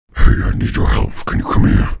I need your help. Can you come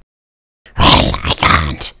here? Well, I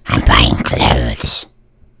can't. I'm buying clothes.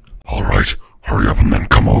 Alright, hurry up and then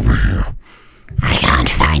come over here. I can't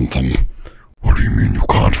find them. What do you mean you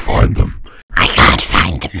can't find them? I can't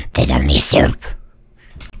find them. There's only soup.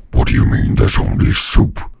 What do you mean there's only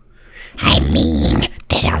soup? I mean,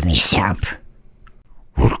 there's only soup.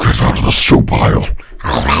 Well, get out of the soup aisle.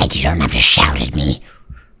 Alright, you don't have to shout at me.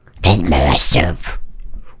 There's more soup.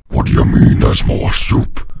 What do you mean there's more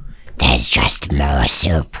soup? There's just more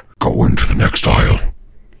soup. Go into the next aisle.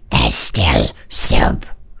 There's still soup.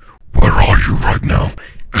 Where are you right now?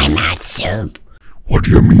 I'm at soup. What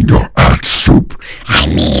do you mean you're at soup? I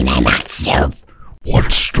mean, I'm at soup.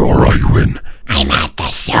 What store are you in? I'm at the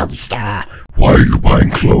soup store. Why are you buying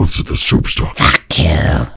clothes at the soup store? Fuck you.